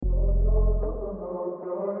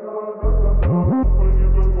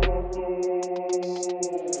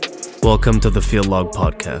Welcome to the Field Log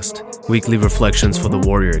Podcast, weekly reflections for the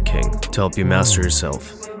Warrior King to help you master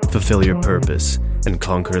yourself, fulfill your purpose, and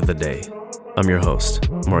conquer the day. I'm your host,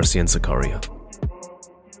 Marcian Zakaria.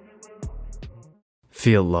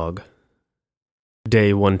 Field Log,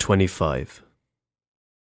 Day 125.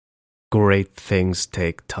 Great things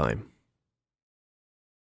take time.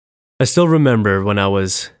 I still remember when I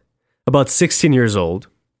was about 16 years old,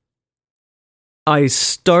 I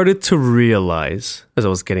started to realize, as I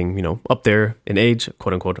was getting, up there in age,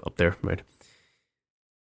 quote unquote, up there, right,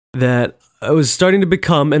 that I was starting to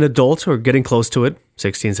become an adult or getting close to it,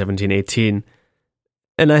 16, 17, 18,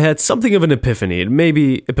 and I had something of an epiphany.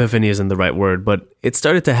 Maybe epiphany isn't the right word, but it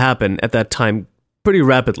started to happen at that time pretty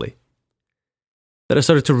rapidly. That I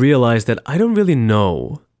started to realize that I don't really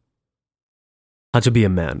know how to be a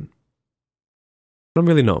man. I don't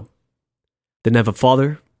really know. Didn't have a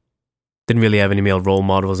father. Didn't really have any male role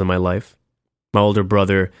models in my life. My older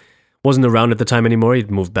brother wasn't around at the time anymore.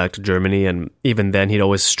 He'd moved back to Germany, and even then he'd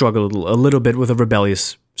always struggled a little bit with a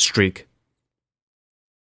rebellious streak.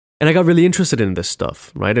 And I got really interested in this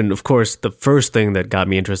stuff, right? And of course, the first thing that got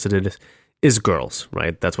me interested in is girls,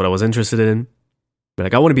 right? That's what I was interested in.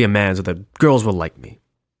 Like, I want to be a man so that girls will like me.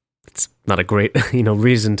 It's not a great,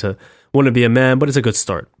 reason to want to be a man, but it's a good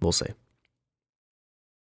start, we'll say.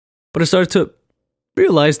 But I started to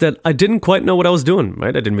realize that I didn't quite know what I was doing,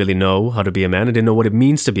 right? I didn't really know how to be a man. I didn't know what it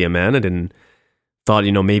means to be a man. I didn't thought,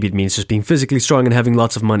 maybe it means just being physically strong and having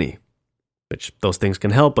lots of money, which those things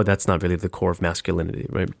can help, but that's not really the core of masculinity,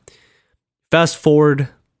 right? Fast forward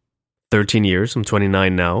 13 years, I'm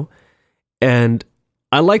 29 now, and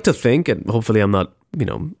I like to think, and hopefully I'm not,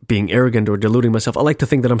 being arrogant or deluding myself, I like to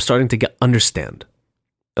think that I'm starting to understand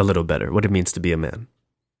a little better what it means to be a man.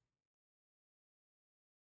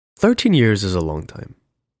 13 years is a long time.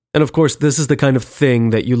 And of course, this is the kind of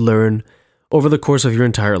thing that you learn over the course of your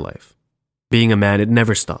entire life. Being a man, it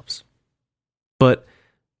never stops. But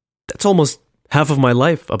that's almost half of my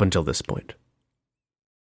life up until this point.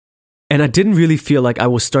 And I didn't really feel like I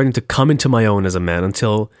was starting to come into my own as a man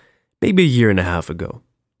until maybe a year and a half ago,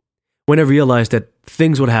 when I realized that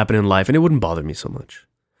things would happen in life and it wouldn't bother me so much.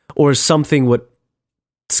 Or something would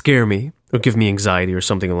scare me or give me anxiety or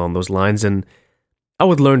something along those lines, and I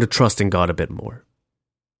would learn to trust in God a bit more.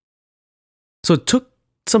 So it took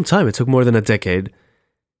some time. It took more than a decade.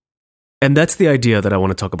 And that's the idea that I want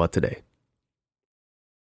to talk about today.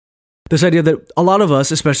 This idea that a lot of us,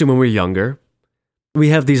 especially when we're younger, we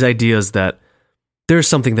have these ideas that there's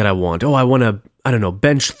something that I want. Oh, I want to,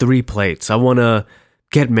 bench 3 plates. I want to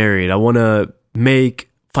get married. I want to make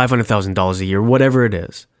 $500,000 a year, whatever it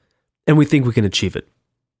is. And we think we can achieve it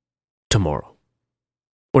tomorrow,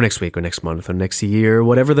 or next week, or next month, or next year,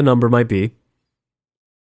 whatever the number might be.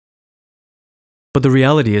 But the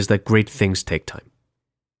reality is that great things take time.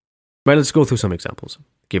 Right, let's go through some examples.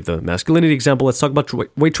 Give the masculinity example. Let's talk about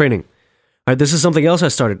weight training. All right, this is something else I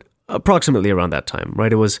started approximately around that time,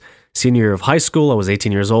 right? It was senior year of high school. I was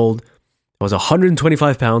 18 years old. I was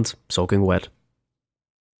 125 pounds, soaking wet.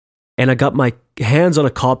 And I got my hands on a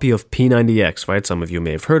copy of P90X, right? Some of you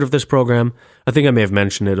may have heard of this program. I think I may have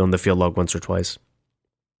mentioned it on the Field Log once or twice.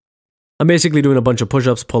 I'm basically doing a bunch of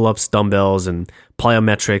push-ups, pull-ups, dumbbells, and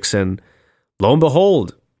plyometrics, and lo and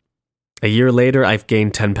behold, a year later, I've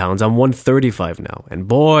gained 10 pounds. I'm 135 now, and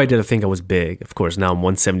boy, did I think I was big. Of course, now I'm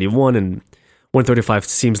 171, and 135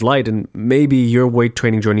 seems light, and maybe your weight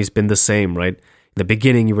training journey's been the same, right? In the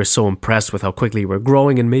beginning, you were so impressed with how quickly you were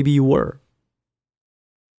growing, and maybe you were.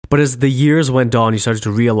 But as the years went on, you started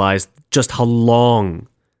to realize just how long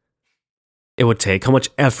it would take, how much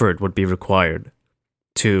effort would be required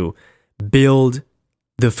to build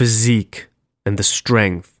the physique and the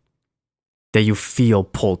strength that you feel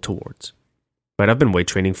pulled towards. Right? I've been weight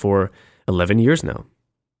training for 11 years now.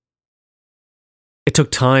 It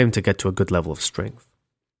took time to get to a good level of strength.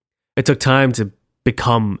 It took time to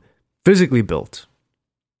become physically built.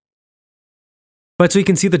 But so you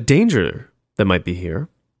can see the danger that might be here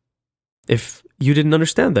if you didn't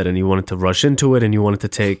understand that and you wanted to rush into it and you wanted to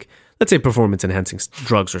take, let's say, performance-enhancing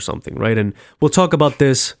drugs or something, right? And we'll talk about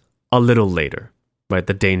this a little later, right?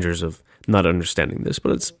 The dangers of not understanding this.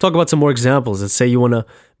 But let's talk about some more examples. Let's say you want to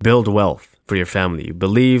build wealth for your family. You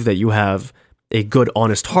believe that you have a good,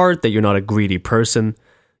 honest heart, that you're not a greedy person.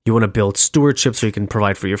 You want to build stewardship so you can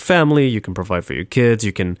provide for your family, you can provide for your kids,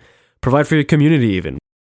 you can provide for your community even.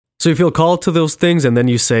 So you feel called to those things, and then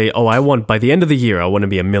you say, by the end of the year, I want to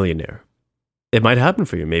be a millionaire. It might happen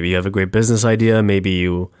for you. Maybe you have a great business idea. Maybe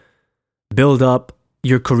you build up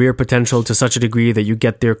your career potential to such a degree that you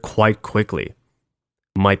get there quite quickly.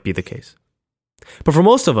 Might be the case. But for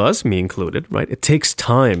most of us, me included, right, it takes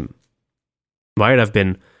time. Right? I've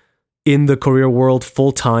been in the career world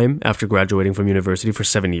full time after graduating from university for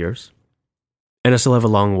 7 years, and I still have a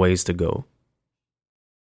long ways to go.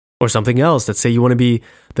 Or something else, let's say you want to be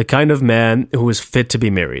the kind of man who is fit to be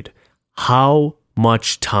married. How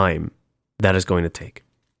much time that is going to take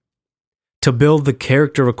to build the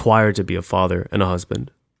character required to be a father and a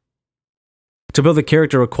husband, to build the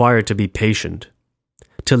character required to be patient,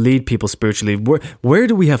 to lead people spiritually. Where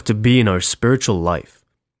do we have to be in our spiritual life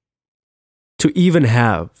to even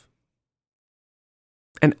have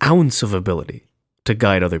an ounce of ability to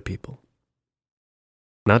guide other people?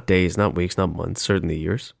 Not days, not weeks, not months, certainly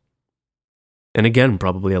years. And again,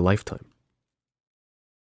 probably a lifetime.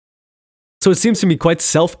 So it seems to me quite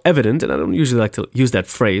self-evident, and I don't usually like to use that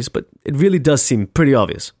phrase, but it really does seem pretty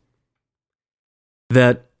obvious,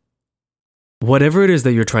 that whatever it is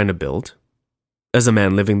that you're trying to build, as a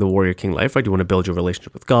man living the warrior king life, right? You want to build your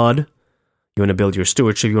relationship with God, you want to build your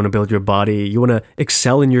stewardship, you want to build your body, you want to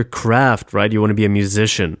excel in your craft, right? You want to be a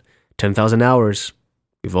musician, 10,000 hours.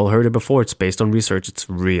 We've all heard it before, it's based on research, it's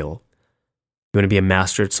real. You want to be a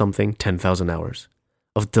master at something, 10,000 hours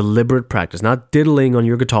of deliberate practice, not diddling on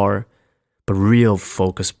your guitar, but real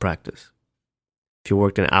focused practice. If you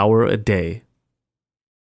worked an hour a day,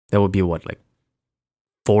 that would be what, like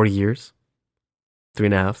 4 years?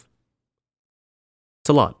 3.5? It's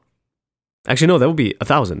a lot. Actually, no, that would be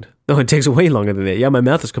 1,000. No, it takes way longer than that. Yeah, my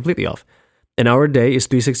math is completely off. An hour a day is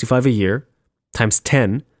 365 a year, times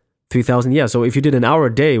 10, 3,000. Yeah, so if you did an hour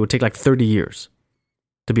a day, it would take like 30 years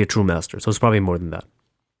to be a true master. So it's probably more than that.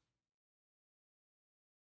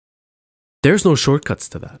 There's no shortcuts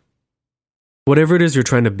to that. Whatever it is you're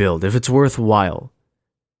trying to build, if it's worthwhile,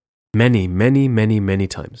 many, many, many, many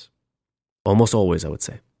times, almost always, I would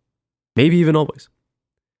say, maybe even always,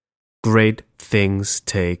 great things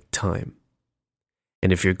take time.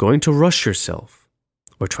 And if you're going to rush yourself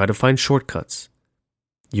or try to find shortcuts,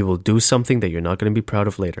 you will do something that you're not going to be proud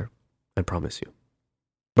of later. I promise you.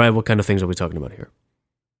 Right, what kind of things are we talking about here?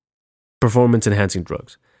 Performance-enhancing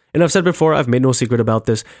drugs. And I've said before, I've made no secret about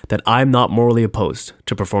this, that I'm not morally opposed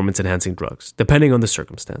to performance-enhancing drugs, depending on the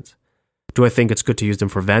circumstance. Do I think it's good to use them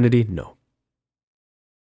for vanity? No.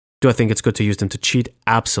 Do I think it's good to use them to cheat?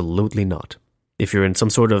 Absolutely not. If you're in some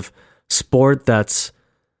sort of sport that's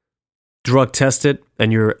drug-tested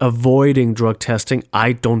and you're avoiding drug testing,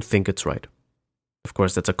 I don't think it's right. Of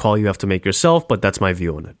course, that's a call you have to make yourself, but that's my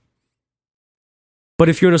view on it. But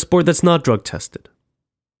if you're in a sport that's not drug-tested,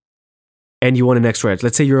 and you want an extra edge,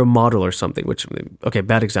 let's say you're a model or something, which, okay,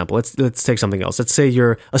 bad example. Let's take something else. Let's say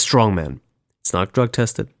you're a strongman. It's not drug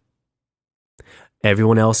tested.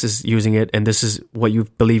 Everyone else is using it, and this is what you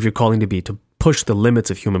believe your calling to be, to push the limits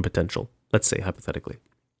of human potential. Let's say, hypothetically.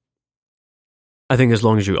 I think as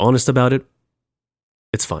long as you're honest about it,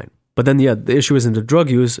 it's fine. But then, yeah, the issue isn't the drug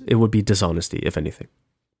use, it would be dishonesty, if anything.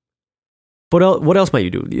 But what else might you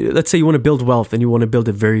do? Let's say you want to build wealth, and you want to build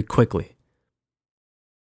it very quickly.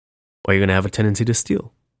 Or you're going to have a tendency to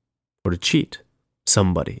steal or to cheat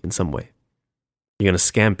somebody in some way. You're going to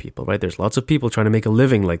scam people, right? There's lots of people trying to make a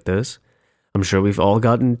living like this. I'm sure we've all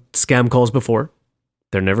gotten scam calls before.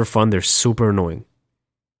 They're never fun. They're super annoying.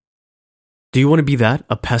 Do you want to be that,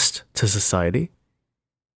 a pest to society?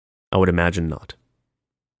 I would imagine not.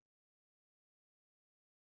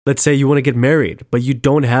 Let's say you want to get married, but you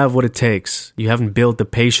don't have what it takes. You haven't built the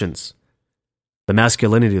patience, the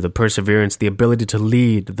masculinity, the perseverance, the ability to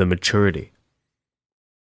lead, the maturity.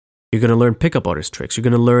 You're going to learn pickup artist tricks. You're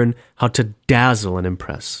going to learn how to dazzle and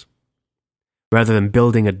impress, rather than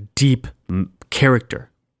building a deep character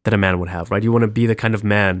that a man would have, right? You want to be the kind of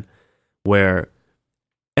man where,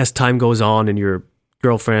 as time goes on and your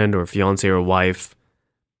girlfriend or fiance or wife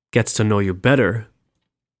gets to know you better,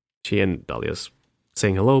 she and Dahlia's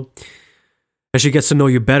saying hello, as she gets to know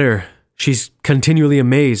you better, she's continually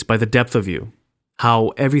amazed by the depth of you. How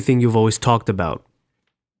everything you've always talked about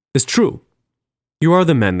is true. You are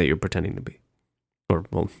the man that you're pretending to be. Or,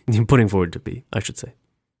 well, you're putting forward to be, I should say.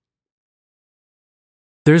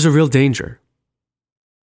 There's a real danger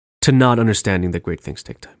to not understanding that great things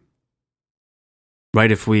take time.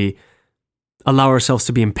 Right? If we allow ourselves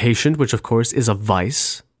to be impatient, which of course is a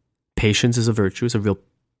vice, patience is a virtue, is a real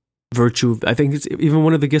virtue. I think it's even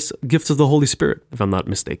one of the gifts of the Holy Spirit, if I'm not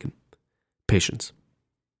mistaken. Patience.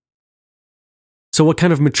 So what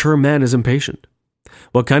kind of mature man is impatient?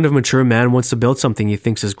 What kind of mature man wants to build something he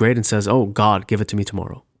thinks is great and says, oh, God, give it to me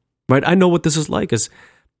tomorrow? Right? I know what this is like as,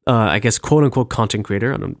 I guess, quote-unquote content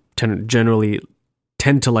creator. I don't generally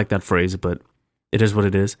tend to like that phrase, but it is what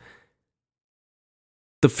it is.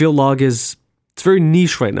 The field log it's very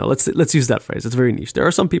niche right now. Let's use that phrase. It's very niche. There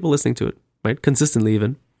are some people listening to it, right? Consistently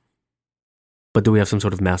even. But do we have some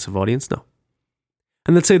sort of massive audience? No.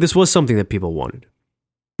 And let's say this was something that people wanted,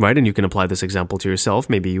 right? And you can apply this example to yourself.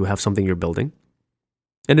 Maybe you have something you're building,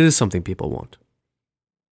 and it is something people want.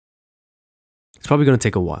 It's probably going to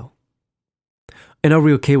take a while. And are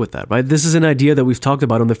we okay with that, right? This is an idea that we've talked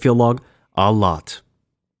about on the Field Log a lot.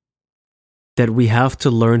 That we have to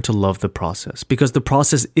learn to love the process, because the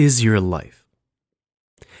process is your life.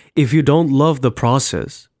 If you don't love the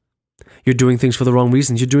process, you're doing things for the wrong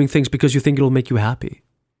reasons. You're doing things because you think it'll make you happy.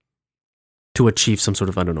 To achieve some sort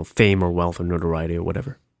of, fame or wealth or notoriety or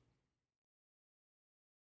whatever.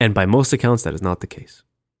 And by most accounts, that is not the case.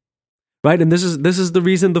 Right? And this is the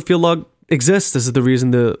reason the Field Log exists. This is the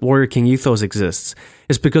reason the Warrior King ethos exists.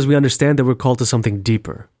 It's because we understand that we're called to something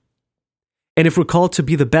deeper. And if we're called to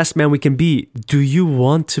be the best man we can be, do you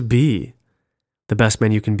want to be the best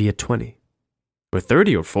man you can be at 20? Or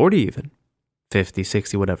 30 or 40 even? 50,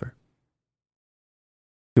 60, whatever.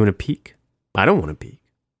 You want to peak? I don't want to peak.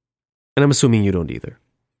 And I'm assuming you don't either.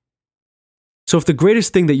 So if the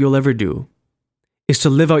greatest thing that you'll ever do is to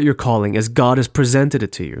live out your calling as God has presented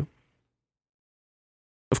it to you,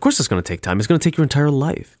 of course it's going to take time. It's going to take your entire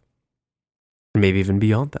life. Maybe even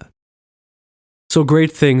beyond that. So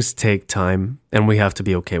great things take time, and we have to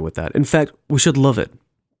be okay with that. In fact, we should love it.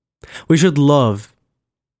 We should love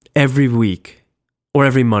every week or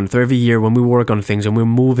every month or every year when we work on things and we're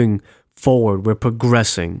moving forward, we're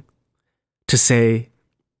progressing, to say,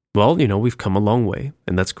 well, we've come a long way,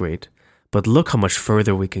 and that's great, but look how much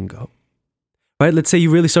further we can go. Right? Let's say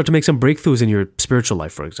you really start to make some breakthroughs in your spiritual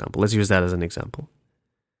life, for example. Let's use that as an example.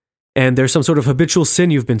 And there's some sort of habitual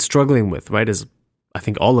sin you've been struggling with, right? As I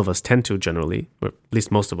think all of us tend to generally, or at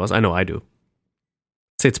least most of us. I know I do.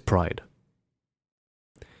 Say it's pride.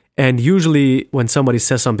 And usually when somebody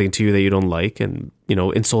says something to you that you don't like and,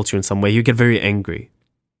 insults you in some way, you get very angry.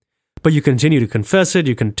 But you continue to confess it,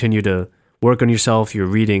 you continue to work on yourself, you're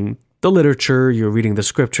reading the literature, you're reading the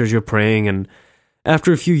scriptures, you're praying, and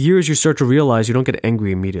after a few years you start to realize you don't get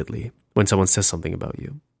angry immediately when someone says something about you.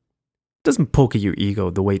 It doesn't poke at your ego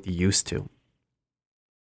the way it used to.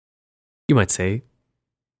 You might say,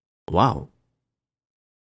 wow,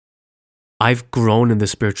 I've grown in the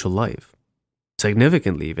spiritual life,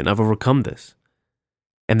 significantly even, I've overcome this.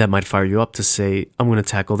 And that might fire you up to say, I'm going to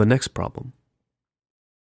tackle the next problem.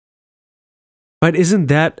 Right? Isn't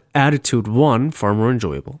that attitude, one, far more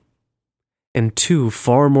enjoyable, and two,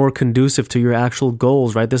 far more conducive to your actual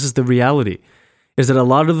goals, right? This is the reality, is that a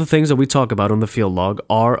lot of the things that we talk about on the Field Log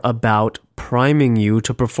are about priming you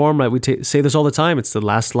to perform, right? We say this all the time. It's the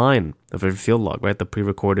last line of every Field Log, right? The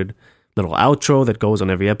pre-recorded little outro that goes on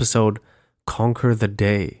every episode. Conquer the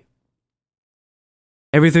day.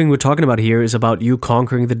 Everything we're talking about here is about you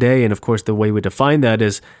conquering the day, and of course the way we define that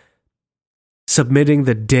is submitting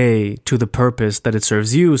the day to the purpose that it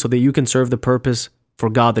serves you so that you can serve the purpose for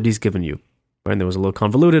God that He's given you. Right? And that was a little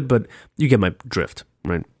convoluted, but you get my drift,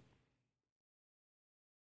 right?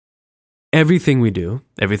 Everything we do,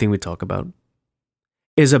 everything we talk about,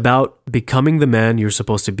 is about becoming the man you're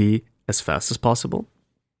supposed to be as fast as possible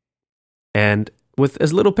and with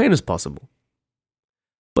as little pain as possible.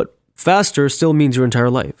 But faster still means your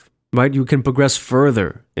entire life, right? You can progress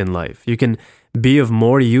further in life. You can be of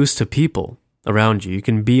more use to people around you. You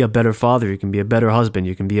can be a better father. You can be a better husband.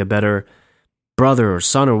 You can be a better brother or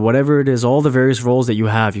son or whatever it is. All the various roles that you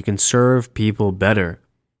have, you can serve people better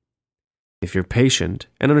if you're patient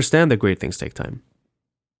and understand that great things take time.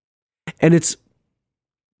 And it's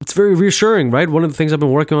very reassuring, right? One of the things I've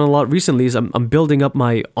been working on a lot recently is I'm building up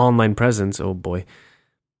my online presence, oh boy,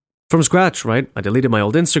 from scratch, right? I deleted my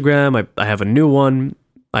old Instagram. I have a new one.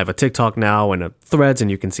 I have a TikTok now and a Threads, and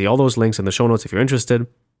you can see all those links in the show notes if you're interested.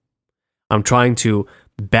 I'm trying to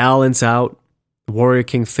balance out Warrior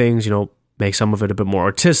King things, make some of it a bit more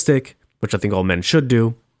artistic, which I think all men should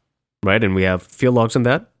do, right? And we have Field Logs on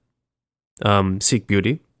that. Seek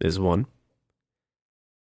Beauty is one.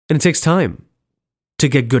 And it takes time to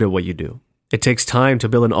get good at what you do. It takes time to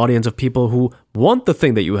build an audience of people who want the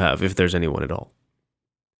thing that you have, if there's anyone at all.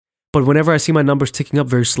 But whenever I see my numbers ticking up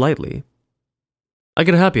very slightly, I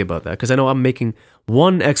get happy about that because I know I'm making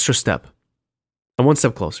one extra step and one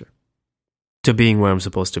step closer to being where I'm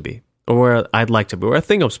supposed to be, or where I'd like to be, where I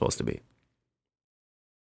think I'm supposed to be.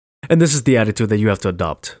 And this is the attitude that you have to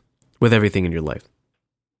adopt with everything in your life.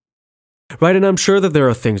 Right? And I'm sure that there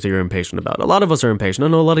are things that you're impatient about. A lot of us are impatient. I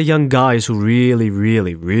know a lot of young guys who really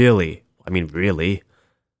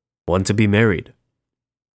want to be married.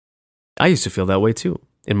 I used to feel that way too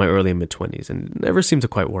in my early and mid-20s, and it never seemed to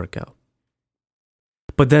quite work out.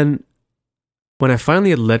 But then, when I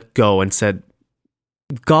finally had let go and said,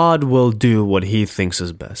 God will do what He thinks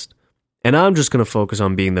is best, and I'm just going to focus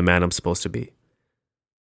on being the man I'm supposed to be.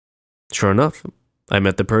 Sure enough, I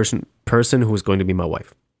met the person who was going to be my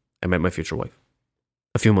wife. I met my future wife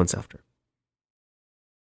a few months after.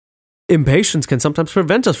 Impatience can sometimes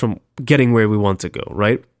prevent us from getting where we want to go,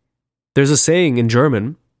 right? There's a saying in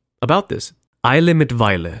German about this, Eile mit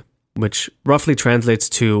Weile, which roughly translates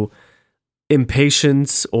to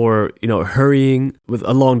impatience or, hurrying with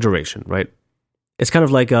a long duration, right? It's kind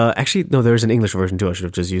of like, there's an English version too, I should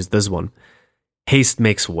have just used this one. Haste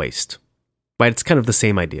makes waste, right? It's kind of the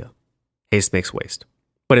same idea. Haste makes waste.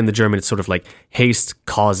 But in the German, it's sort of like haste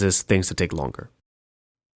causes things to take longer.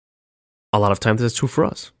 A lot of times that's true for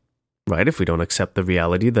us, right? If we don't accept the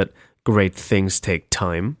reality that great things take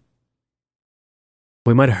time,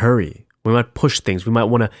 we might hurry. We might push things. We might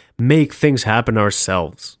want to make things happen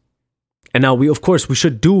ourselves. And now we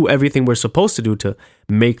should do everything we're supposed to do to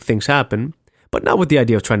make things happen, but not with the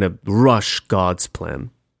idea of trying to rush God's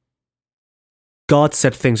plan. God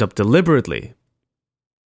set things up deliberately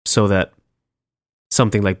so that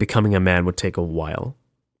something like becoming a man would take a while.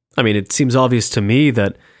 I mean, it seems obvious to me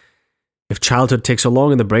that if childhood takes so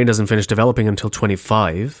long and the brain doesn't finish developing until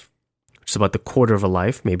 25, which is about the quarter of a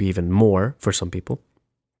life, maybe even more for some people,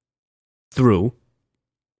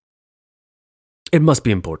 it must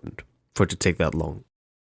be important for it to take that long.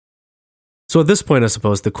 So at this point, I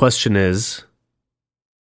suppose the question is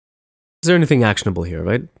there anything actionable here,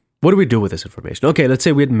 right? What do we do with this information? Okay, let's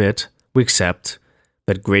say we accept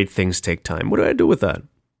that great things take time. What do I do with that?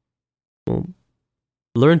 Well,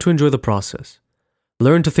 learn to enjoy the process.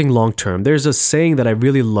 Learn to think long term. There's a saying that I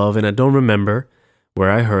really love, and I don't remember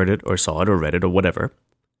where I heard it or saw it or read it or whatever,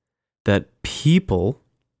 that people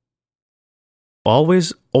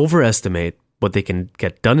always overestimate what they can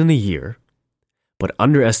get done in a year, but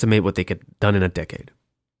underestimate what they get done in a decade.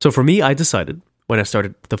 So for me, I decided when I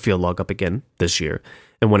started the field log up again this year,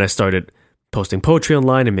 and when I started posting poetry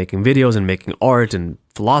online and making videos and making art and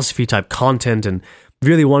philosophy type content and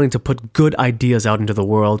really wanting to put good ideas out into the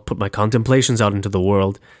world, put my contemplations out into the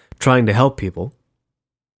world, trying to help people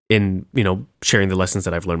in, sharing the lessons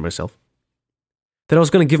that I've learned myself, that I was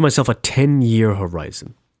going to give myself a 10-year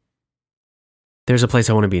horizon. There's a place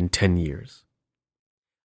I want to be in 10 years.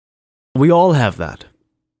 We all have that,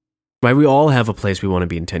 right? We all have a place we want to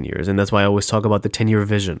be in 10 years, and that's why I always talk about the 10-year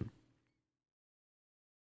vision.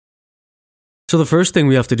 So the first thing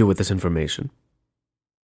we have to do with this information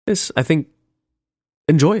is, I think,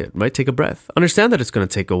 enjoy it, right? Take a breath. Understand that it's going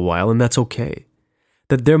to take a while, and that's okay.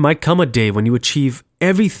 That there might come a day when you achieve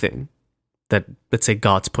everything that, let's say,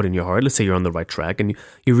 God's put in your heart. Let's say you're on the right track, and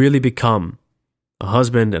you really become a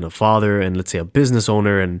husband and a father, and let's say a business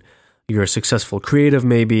owner, and you're a successful creative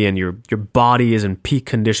maybe, and your body is in peak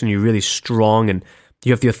condition, you're really strong, and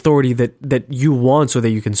you have the authority that you want so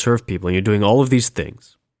that you can serve people, and you're doing all of these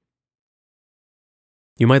things.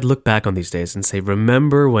 You might look back on these days and say,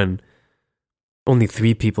 remember when only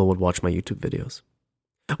 3 people would watch my YouTube videos?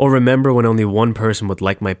 Or remember when only 1 person would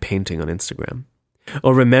like my painting on Instagram?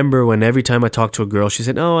 Or remember when every time I talked to a girl, she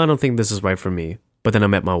said, oh, I don't think this is right for me. But then I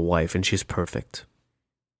met my wife and she's perfect.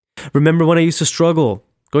 Remember when I used to struggle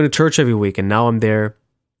going to church every week, and now I'm there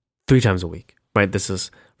 3 times a week, right? This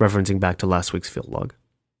is referencing back to last week's field log.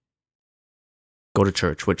 Go to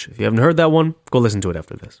church, which if you haven't heard that one, go listen to it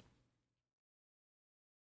after this.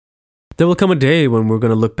 There will come a day when we're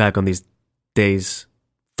going to look back on these days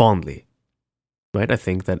fondly, right? I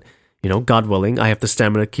think that, God willing, I have the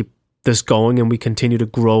stamina to keep this going, and we continue to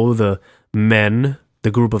grow the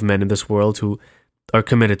group of men in this world who are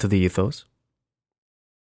committed to the ethos.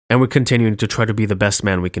 And we're continuing to try to be the best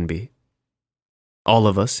man we can be. All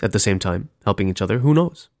of us at the same time, helping each other. Who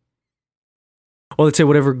knows? Or let's say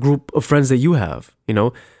whatever group of friends that you have,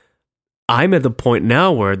 I'm at the point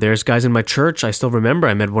now where there's guys in my church. I still remember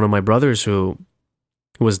I met one of my brothers who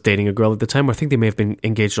was dating a girl at the time. I think they may have been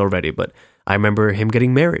engaged already, but I remember him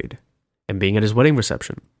getting married and being at his wedding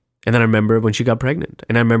reception. And then I remember when she got pregnant.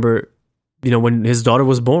 And I remember, when his daughter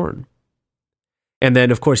was born. And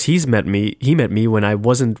then, of course, he met me when I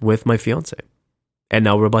wasn't with my fiance. And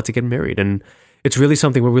now we're about to get married. And it's really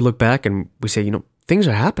something where we look back and we say, things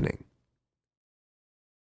are happening.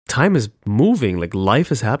 Time is moving, like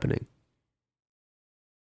life is happening.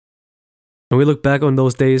 And we look back on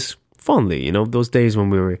those days fondly, those days when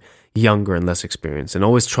we were younger and less experienced, and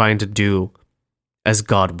always trying to do as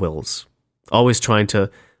God wills. Always trying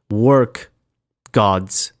to work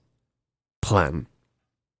God's plan.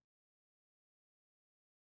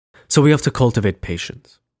 So we have to cultivate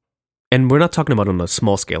patience. And we're not talking about on a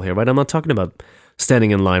small scale here, right? I'm not talking about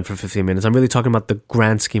standing in line for 15 minutes. I'm really talking about the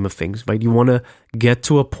grand scheme of things, right? You want to get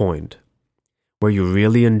to a point where you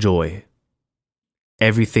really enjoy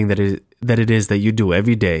everything that it is that you do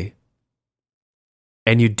every day.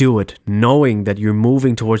 and you do it knowing that you're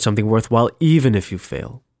moving towards something worthwhile even if you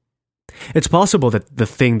fail. It's possible that the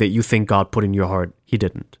thing that you think God put in your heart, He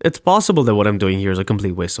didn't. It's possible that what I'm doing here is a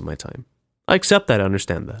complete waste of my time. I accept that, I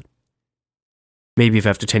understand that. Maybe if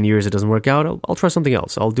after 10 years it doesn't work out, I'll try something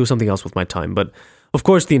else. I'll do something else with my time. But of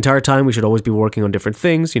course, the entire time we should always be working on different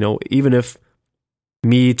things, even if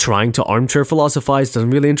me trying to armchair philosophize doesn't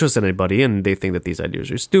really interest anybody and they think that these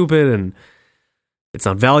ideas are stupid and it's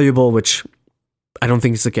not valuable, which I don't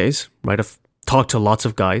think is the case, right? I've talked to lots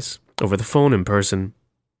of guys over the phone, in person,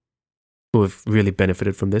 who have really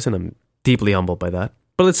benefited from this, and I'm deeply humbled by that.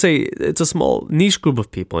 But let's say it's a small niche group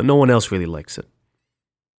of people and no one else really likes it.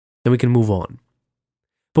 Then we can move on.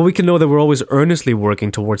 But we can know that we're always earnestly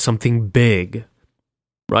working towards something big,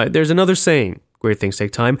 right? There's another saying, great things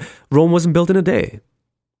take time. Rome wasn't built in a day,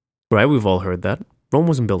 right? We've all heard that. Rome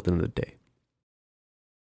wasn't built in a day.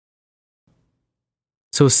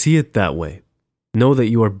 So see it that way. Know that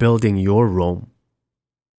you are building your Rome.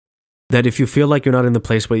 That if you feel like you're not in the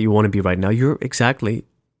place where you want to be right now, you're exactly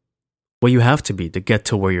where you have to be to get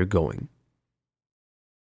to where you're going.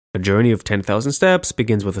 A journey of 10,000 steps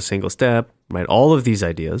begins with a single step, right? All of these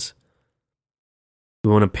ideas.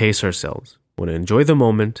 We want to pace ourselves. We want to enjoy the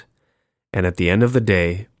moment. And at the end of the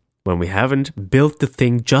day, when we haven't built the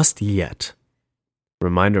thing just yet,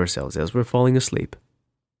 remind ourselves as we're falling asleep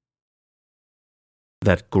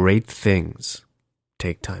that great things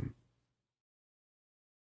take time.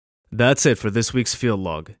 That's it for this week's Field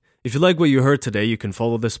Log. If you like what you heard today, you can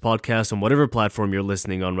follow this podcast on whatever platform you're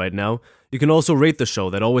listening on right now. You can also rate the show.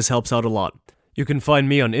 That always helps out a lot. You can find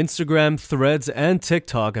me on Instagram, Threads, and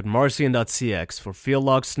TikTok at marcian.cx for Field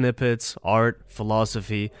Log snippets, art,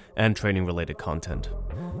 philosophy, and training-related content.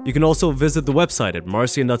 You can also visit the website at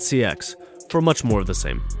marcian.cx for much more of the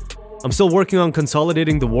same. I'm still working on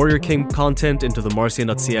consolidating the Warrior King content into the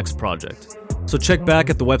marcian.cx project. So check back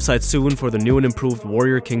at the website soon for the new and improved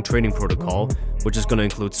Warrior King training protocol, which is going to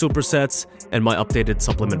include supersets and my updated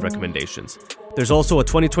supplement recommendations. There's also a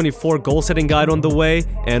 2024 goal-setting guide on the way,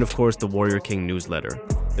 and of course the Warrior King newsletter.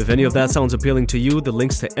 If any of that sounds appealing to you, the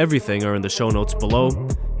links to everything are in the show notes below.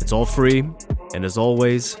 It's all free, and as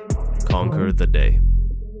always, conquer the day.